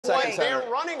what they're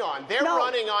running on. They're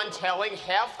running on telling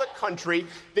half the country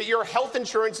that your health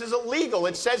insurance is illegal.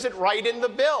 It says it right in the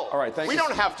bill. All right, thank you. We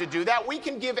don't have to do that. We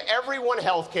can give everyone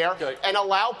health care and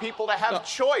allow people to have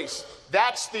choice.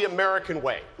 That's the American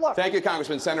way. Look, thank you,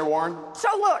 Congressman. Senator Warren. So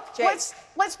look,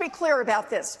 let's be clear about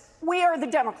this. We are the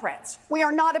Democrats. We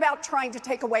are not about trying to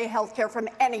take away health care from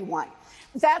anyone.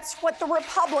 That's what the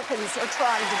Republicans are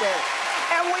trying to do.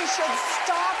 And we should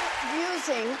stop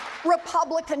using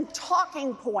Republican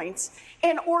talking points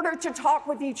in order to talk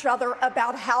with each other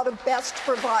about how to best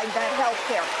provide that health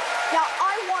care. Now,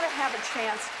 I want to have a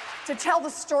chance to tell the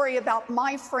story about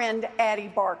my friend,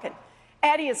 Addie Barkin.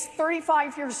 Addie is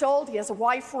 35 years old. He has a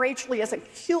wife, Rachel. He has a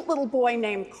cute little boy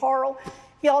named Carl.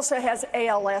 He also has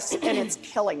ALS, and it's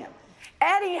killing him.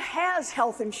 Addie has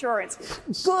health insurance,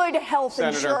 good health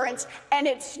insurance, and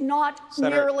it's not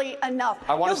nearly enough.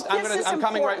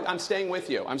 I'm staying with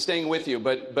you. I'm staying with you,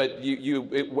 but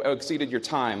you exceeded your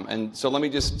time, and so let me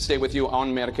just stay with you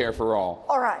on Medicare for all.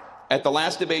 All right. At the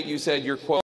last debate, you said you're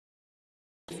quoting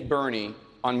Bernie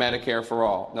on Medicare for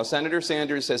all. Now, Senator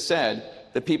Sanders has said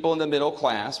that people in the middle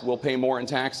class will pay more in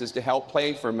taxes to help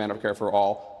pay for Medicare for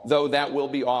all, though that will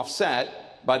be offset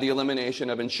by the elimination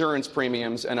of insurance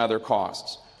premiums and other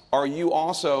costs. Are you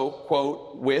also,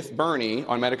 quote, with Bernie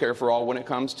on Medicare for all when it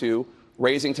comes to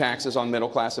raising taxes on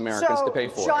middle-class Americans to pay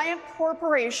for it? Giant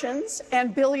corporations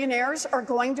and billionaires are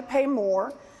going to pay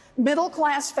more.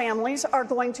 Middle-class families are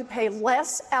going to pay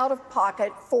less out of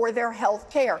pocket for their health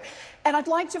care. And I'd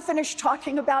like to finish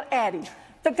talking about Addie,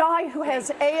 the guy who has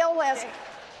ALS.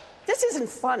 This isn't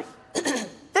funny.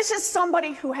 This is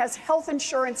somebody who has health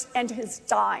insurance and is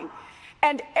dying.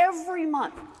 And every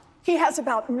month, he has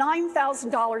about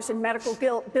 $9,000 in medical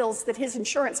bills that his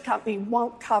insurance company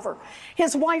won't cover.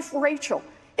 His wife, Rachel,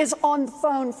 is on the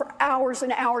phone for hours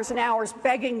and hours and hours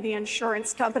begging the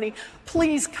insurance company,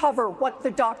 please cover what the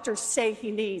doctors say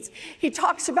he needs. He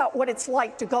talks about what it's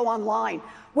like to go online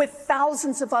with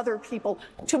thousands of other people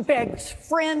to beg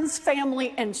friends,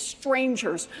 family, and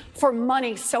strangers for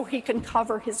money so he can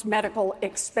cover his medical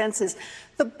expenses.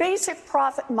 The basic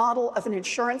profit model of an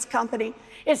insurance company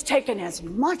is taking as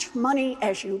much money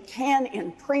as you can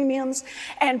in premiums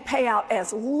and pay out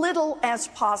as little as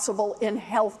possible in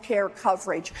health care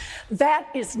coverage. That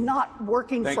is not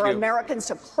working for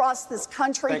Americans across this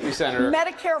country. Thank you, Senator.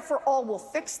 Medicare for all will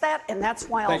fix that, and that's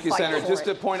why I'll fight for it. Thank you, Senator. Just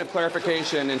a point of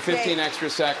clarification in 15 extra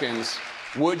seconds.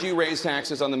 Would you raise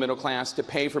taxes on the middle class to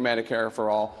pay for Medicare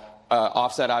for all,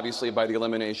 offset obviously by the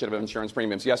elimination of insurance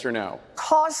premiums? Yes or no?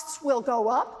 Costs will go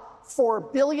up for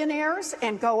billionaires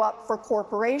and go up for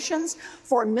corporations.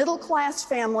 For middle-class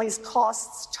families,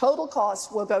 total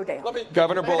costs will go down.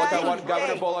 Governor Bullock, I want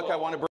to bring